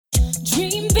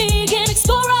Dream big and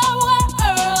explore our world.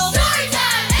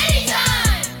 Storytime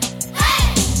anytime!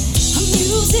 Hey! A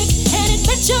music and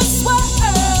adventure world.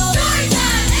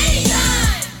 Storytime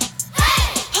anytime!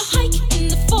 Hey! A hike in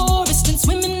the forest and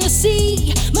swim in the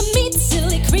sea. Meet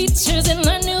silly creatures and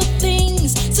learn new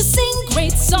things. So sing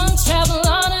great songs, travel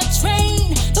on a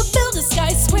train, but build a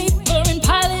skyscraper and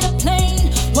pilot a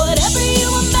plane. Whatever you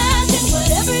imagine,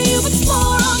 whatever you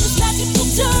explore on this magical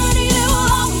journey, there will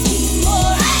always be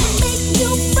more. Make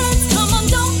new friends, come on,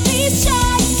 don't be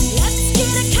shy. Let's get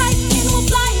a kite and we'll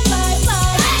fly, fly,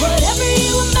 fly. Whatever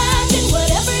you imagine,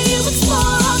 whatever you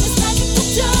explore on this magical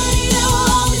journey, there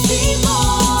will always be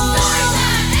more.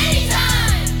 Storytime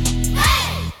anytime!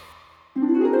 Hey!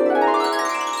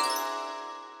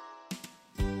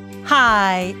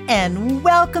 Hi, and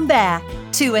welcome back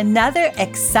to another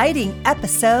exciting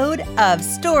episode of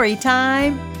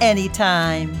Storytime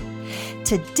Anytime.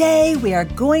 Today we are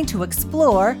going to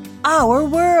explore our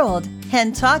world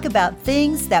and talk about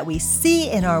things that we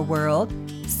see in our world,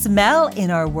 smell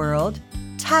in our world,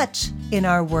 touch in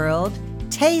our world,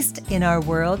 taste in our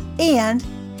world, and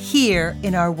hear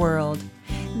in our world.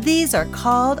 These are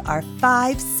called our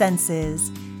five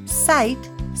senses: sight,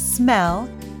 smell,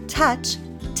 touch,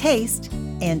 taste,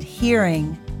 and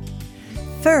hearing.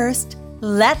 First,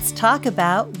 let's talk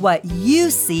about what you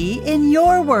see in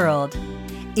your world.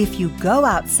 If you go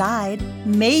outside,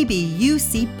 maybe you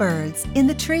see birds in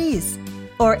the trees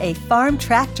or a farm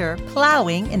tractor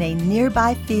plowing in a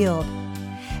nearby field.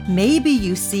 Maybe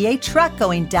you see a truck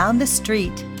going down the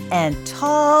street and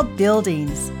tall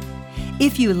buildings.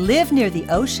 If you live near the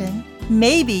ocean,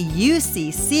 maybe you see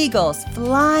seagulls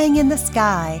flying in the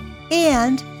sky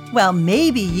and, well,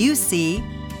 maybe you see...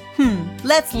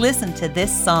 let's listen to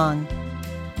this song.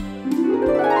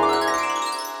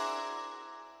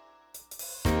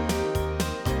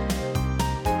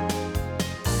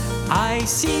 I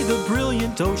see the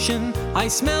brilliant ocean, I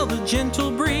smell the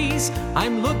gentle breeze.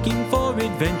 I'm looking for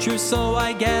adventure, so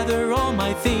I gather all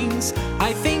my things.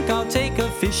 I think I'll take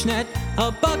a fishnet,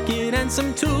 a bucket, and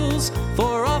some tools,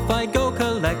 for off I go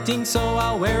collecting, so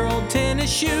I'll wear old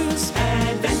tennis shoes.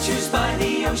 Adventures by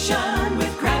the ocean,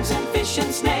 with crabs and fish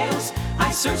and snails.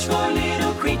 I search for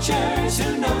little creatures,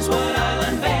 who knows what I'll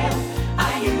unveil.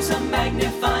 I use a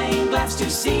magnifying glass to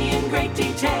see in great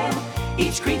detail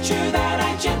each creature that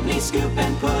I gently scoop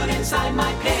and put inside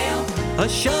my pail. A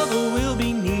shovel will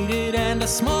be needed and a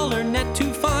smaller net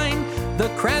to find the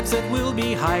crabs that will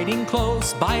be hiding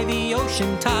close by the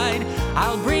ocean tide.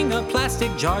 I'll bring a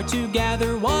plastic jar to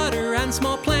gather water and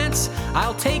small plants.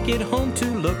 I'll take it home to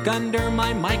look under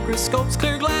my microscope's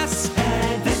clear glass.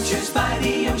 Adventures by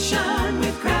the ocean,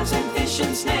 with crabs and fish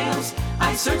and snails.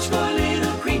 I search for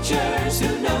little creatures,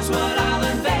 who knows what I'll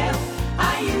unveil.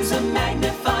 I use a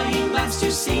magnifying glass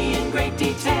to see in great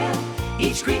detail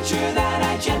each creature that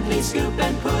I gently scoop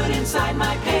and put inside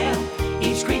my pail.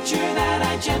 Each creature that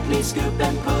I gently scoop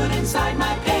and put inside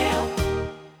my pail.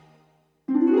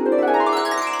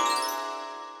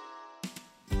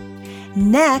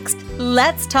 Next,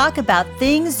 let's talk about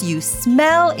things you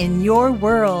smell in your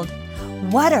world.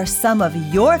 What are some of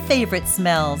your favorite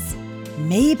smells?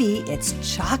 Maybe it's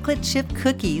chocolate chip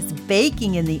cookies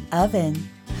baking in the oven,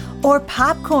 or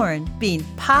popcorn being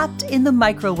popped in the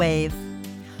microwave.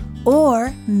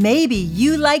 Or maybe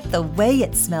you like the way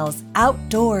it smells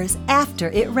outdoors after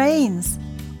it rains,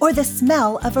 or the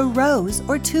smell of a rose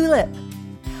or tulip.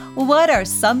 What are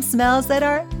some smells that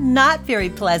are not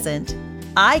very pleasant?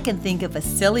 I can think of a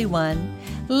silly one.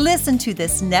 Listen to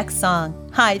this next song.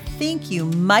 I think you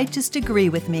might just agree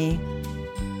with me.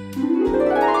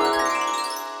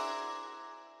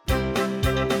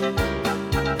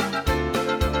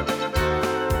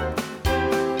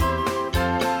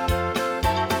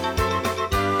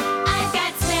 I've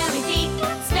got smelly feet,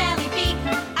 smelly feet.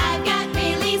 I've got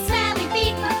really smelly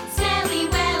feet. Smelly,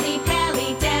 welly,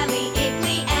 pelly, deli,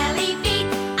 ickly, elly feet.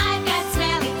 I've got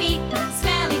smelly feet,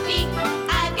 smelly feet.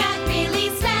 I've got really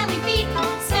smelly feet.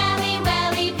 Smelly,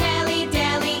 welly, pelly,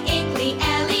 deli, ickly,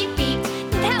 elly feet.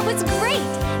 That was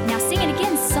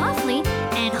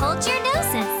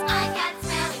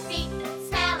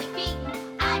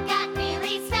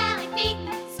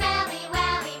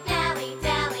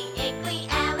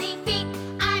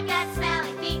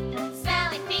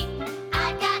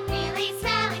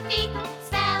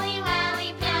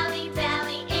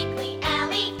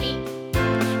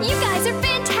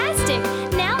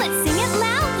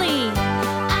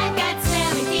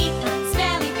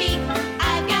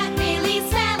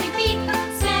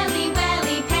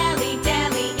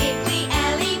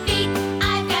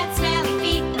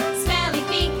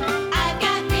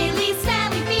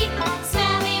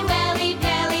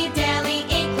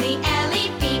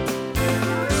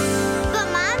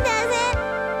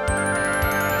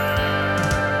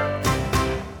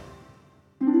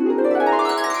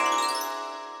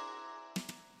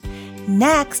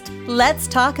Next, let's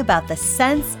talk about the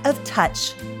sense of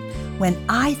touch. When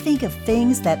I think of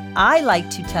things that I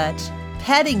like to touch,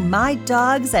 petting my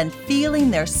dogs and feeling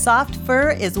their soft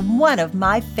fur is one of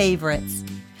my favorites.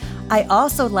 I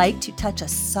also like to touch a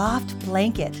soft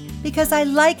blanket because I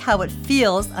like how it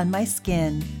feels on my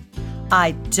skin.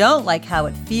 I don't like how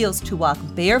it feels to walk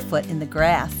barefoot in the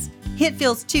grass. It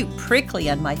feels too prickly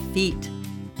on my feet.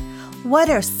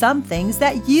 What are some things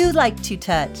that you like to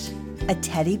touch? A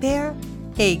teddy bear?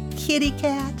 A kitty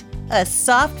cat? A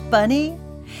soft bunny?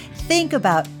 Think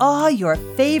about all your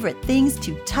favorite things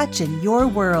to touch in your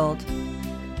world.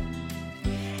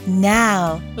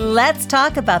 Now, let's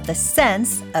talk about the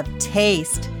sense of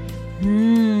taste.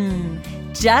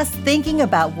 Just thinking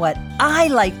about what I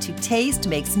like to taste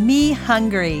makes me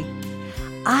hungry.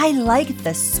 I like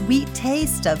the sweet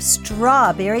taste of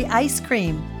strawberry ice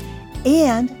cream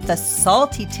and the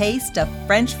salty taste of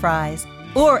French fries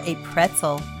or a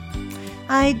pretzel.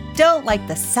 I don't like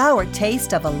the sour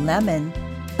taste of a lemon,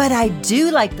 but I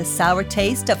do like the sour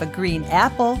taste of a green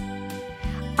apple.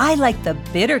 I like the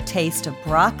bitter taste of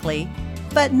broccoli,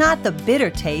 but not the bitter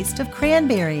taste of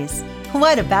cranberries.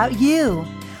 What about you?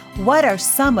 What are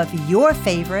some of your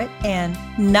favorite and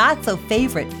not so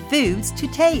favorite foods to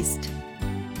taste?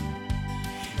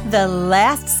 The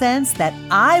last sense that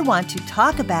I want to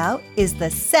talk about is the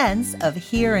sense of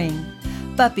hearing.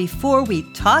 But before we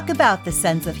talk about the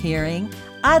sense of hearing,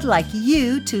 I'd like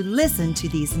you to listen to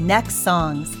these next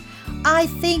songs. I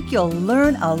think you'll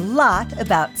learn a lot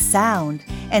about sound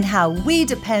and how we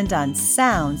depend on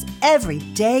sounds every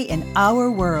day in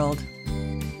our world.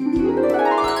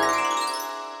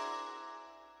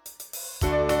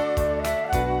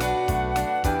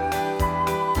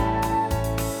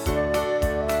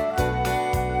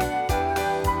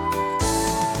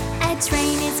 A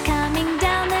train is coming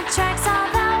down the tracks,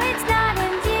 although it's not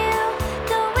in view.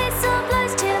 The whistle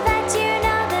blows to let you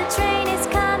know the train is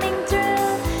coming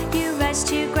through. You rush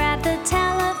to grab the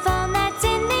telephone that's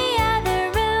in the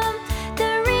other room.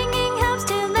 The ringing helps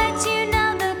to let you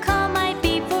know the call might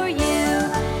be for you.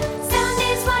 Sound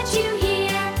is what you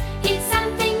hear. It's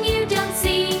something you don't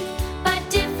see, but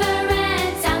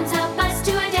different sounds help us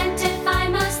to identify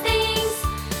most things.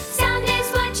 Sound is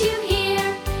what you hear.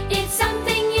 It's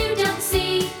something you don't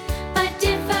see, but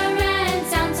different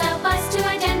sounds help us to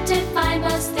identify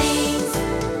most things.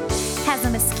 Has a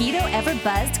mosquito ever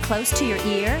buzzed close to your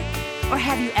ear? Or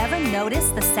have you ever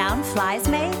noticed the sound flies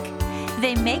make?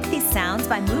 They make these sounds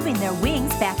by moving their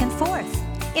wings back and forth.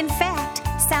 In fact,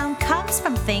 sound comes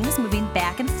from things moving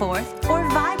back and forth or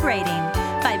vibrating.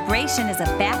 Vibration is a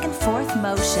back and forth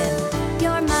motion.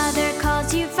 Your mother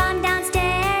calls you from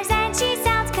downstairs and she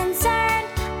sounds concerned.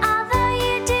 Although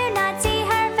you do not see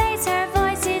her face, her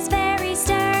voice is very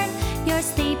stern. You're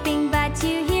sleeping but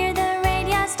you hear the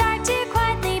radio start to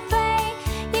quietly play.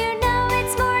 You know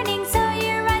it's morning so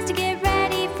you rise to get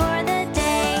ready for the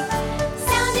day.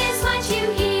 Sound is what you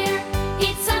hear.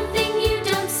 It's something you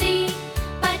don't see,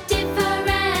 but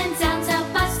different sounds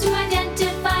help us to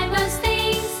identify most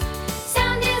things.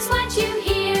 Sound is what you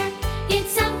hear.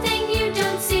 It's something you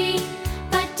don't see,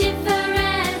 but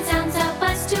different sounds help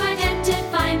us to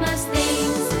identify most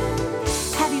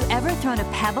things. Have you ever thrown a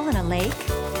pebble in a lake?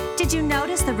 Did you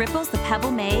notice the ripples the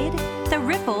pebble made? The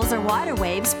ripples are water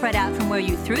waves spread out from where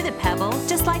you threw the pebble,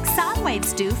 just like sound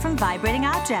waves do from vibrating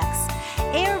objects.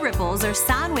 Air ripples are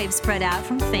sound waves spread out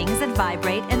from things that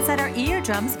vibrate and set our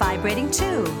eardrums vibrating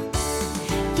too.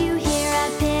 You hear a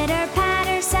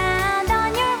pitter-patter sound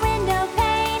on your window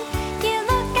pane. You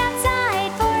look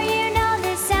outside for you know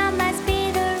this sound must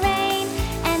be the rain.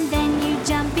 And then you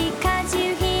jump because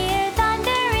you hear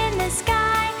thunder in the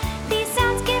sky. These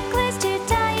sounds give clues to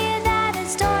tell you that a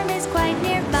storm is quite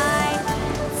nearby.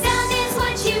 Sound is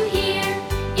what you hear.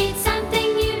 It's something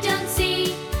you don't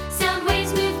see. Sound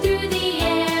waves move through the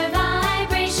air.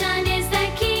 Vibration is the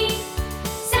key.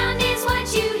 Sound is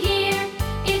what you hear.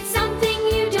 It's something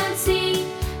you don't see.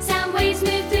 Sound waves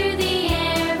move through the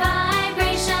air.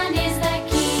 Vibration is the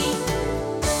key.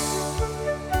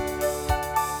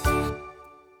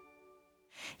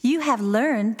 You have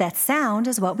learned that sound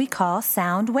is what we call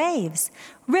sound waves,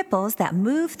 ripples that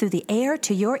move through the air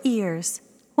to your ears.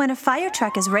 When a fire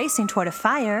truck is racing toward a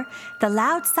fire, the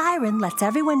loud siren lets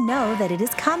everyone know that it is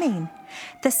coming.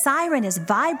 The siren is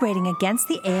vibrating against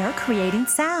the air, creating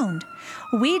sound.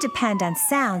 We depend on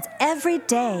sounds every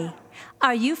day.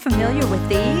 Are you familiar with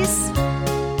these?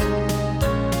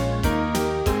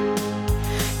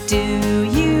 Do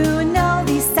you know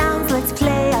these sounds? Let's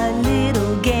play a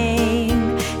little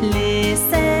game.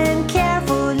 Listen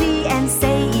carefully and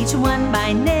say each one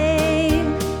by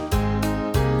name.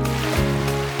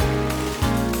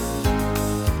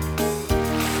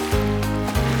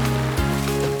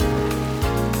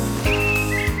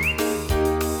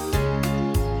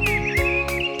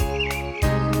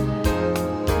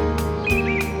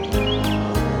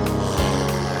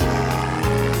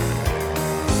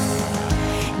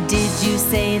 you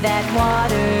say that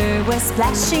water was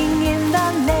splashing in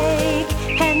the lake,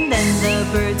 and then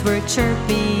the birds were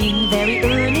chirping very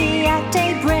early at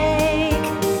daybreak.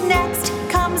 Next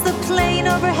comes the plane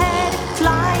overhead,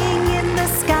 flying in the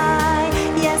sky.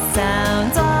 Yes,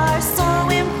 sounds are so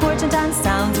important, on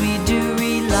sounds we do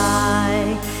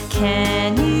rely.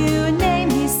 Can you name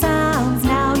these sounds?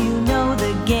 Now you know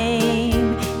the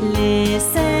game.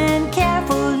 Listen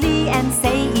carefully and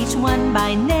say each one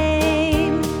by name.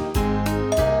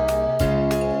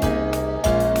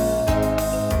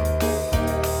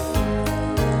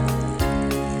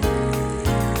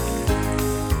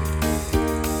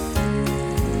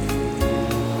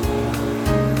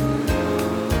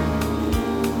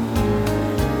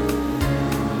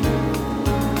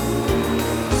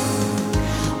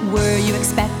 Were you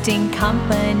expecting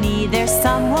company? There's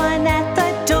someone at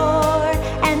the door,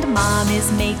 and Mom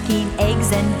is making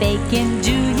eggs and bacon.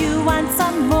 Do you want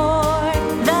some more?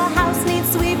 The house needs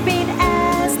sweeping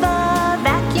as the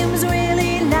vacuum's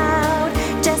really loud.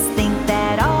 Just think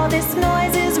that all this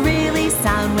noise is really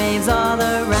sound waves all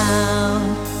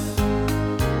around.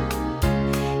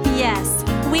 Yes,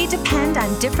 we depend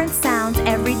on different sounds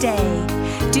every day.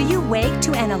 Do you wake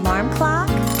to an alarm clock?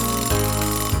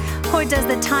 Or does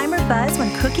the timer buzz when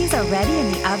cookies are ready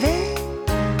in the oven?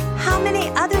 How many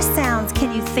other sounds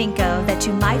can you think of that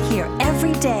you might hear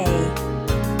every day?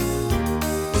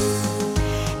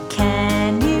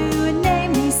 Can you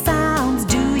name these sounds?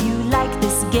 Do you like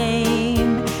this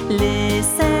game?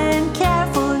 Listen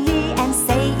carefully and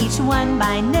say each one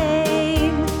by name.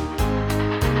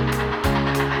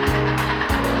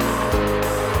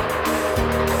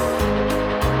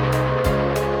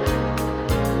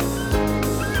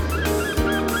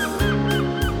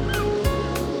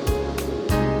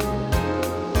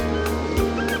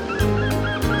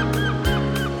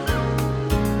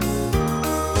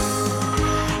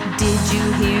 Did you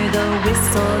hear the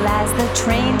whistle as the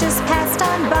train just passed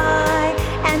on by?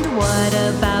 And what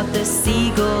about the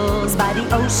seagulls by the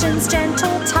ocean's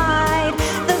gentle tide?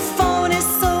 The phone is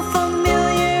so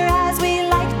familiar as we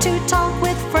like to talk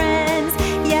with friends.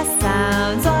 Yes,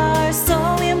 sounds are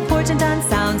so important, on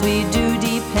sounds we do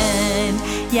depend.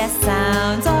 Yes,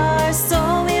 sounds are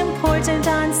so important,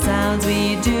 on sounds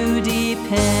we do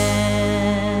depend.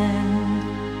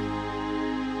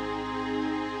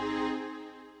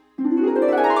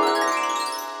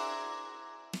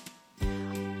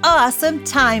 Awesome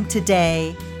time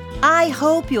today. I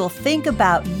hope you'll think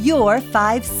about your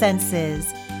 5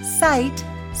 senses: sight,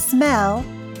 smell,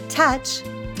 touch,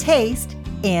 taste,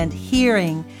 and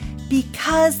hearing,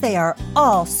 because they are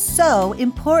all so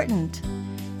important.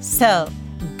 So,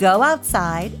 go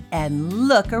outside and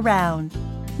look around.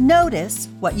 Notice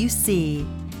what you see.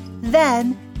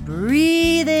 Then,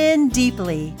 breathe in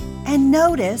deeply and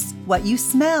notice what you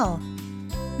smell.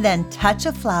 Then touch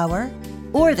a flower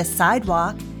or the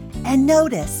sidewalk and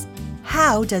notice,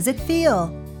 how does it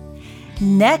feel?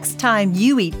 Next time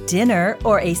you eat dinner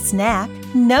or a snack,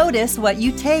 notice what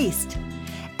you taste.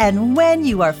 And when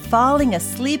you are falling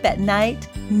asleep at night,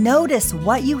 notice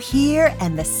what you hear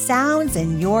and the sounds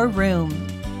in your room.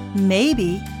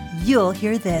 Maybe you'll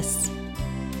hear this.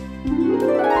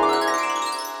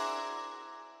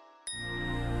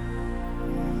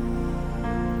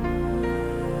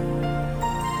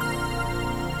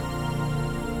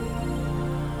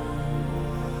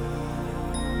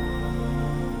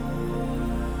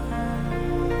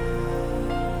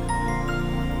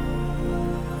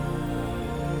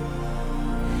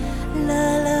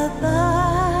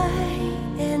 Lullaby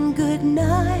and good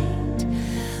night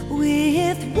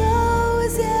with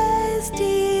roses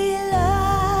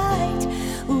delight,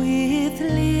 with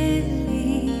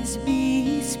lilies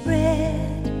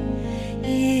bespread,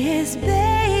 his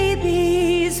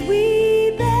baby's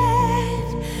wee bed.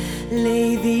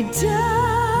 Lay thee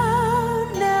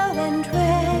down now and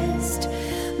rest,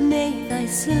 may thy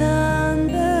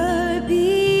slumber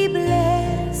be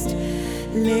blessed.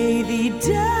 Lay thee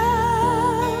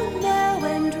down now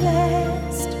and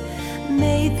rest,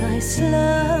 may thy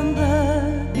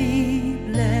slumber be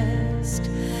blessed.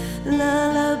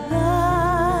 Lullaby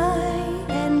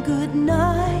and good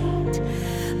night,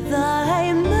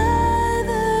 thy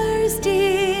mother's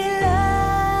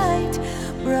delight,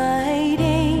 bright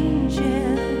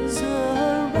angels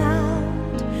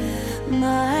around,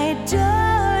 my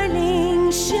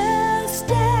darling shall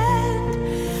stand.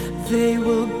 They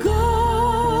will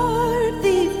guard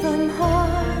thee from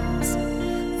harms,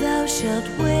 thou shalt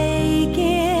wake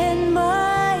in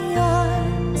my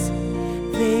arms.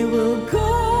 They will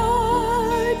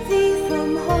guard thee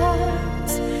from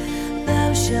harms,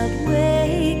 thou shalt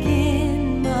wake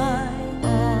in my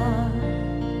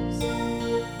arms.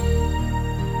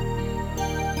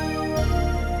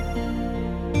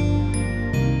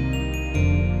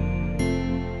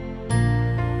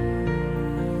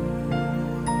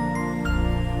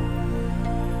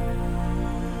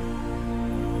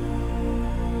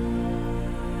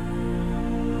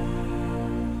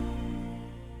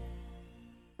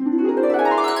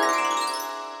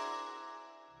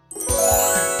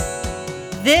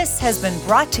 This has been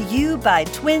brought to you by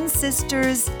Twin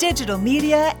Sisters Digital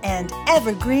Media and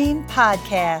Evergreen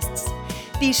Podcasts.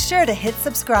 Be sure to hit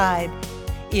subscribe.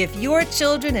 If your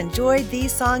children enjoyed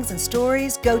these songs and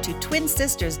stories, go to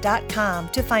twinsisters.com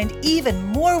to find even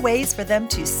more ways for them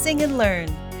to sing and learn.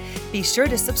 Be sure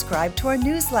to subscribe to our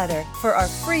newsletter for our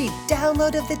free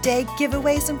download of the day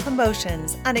giveaways and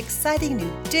promotions on exciting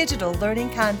new digital learning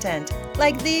content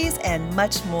like these and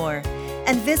much more.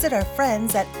 And visit our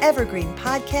friends at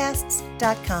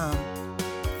evergreenpodcasts.com.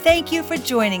 Thank you for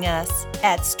joining us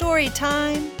at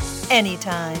Storytime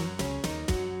Anytime.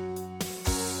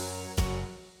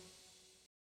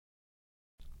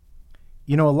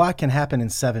 You know, a lot can happen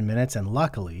in 7 minutes, and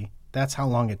luckily, that's how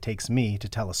long it takes me to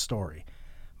tell a story.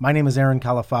 My name is Aaron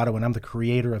Califato, and I'm the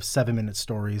creator of 7-Minute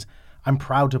Stories. I'm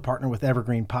proud to partner with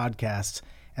Evergreen Podcasts,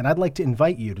 and I'd like to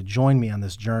invite you to join me on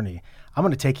this journey. I'm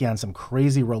going to take you on some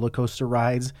crazy roller coaster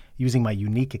rides using my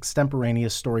unique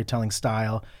extemporaneous storytelling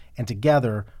style, and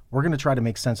together, we're going to try to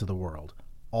make sense of the world,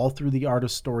 all through the art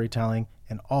of storytelling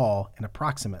and all in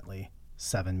approximately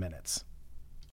 7 minutes.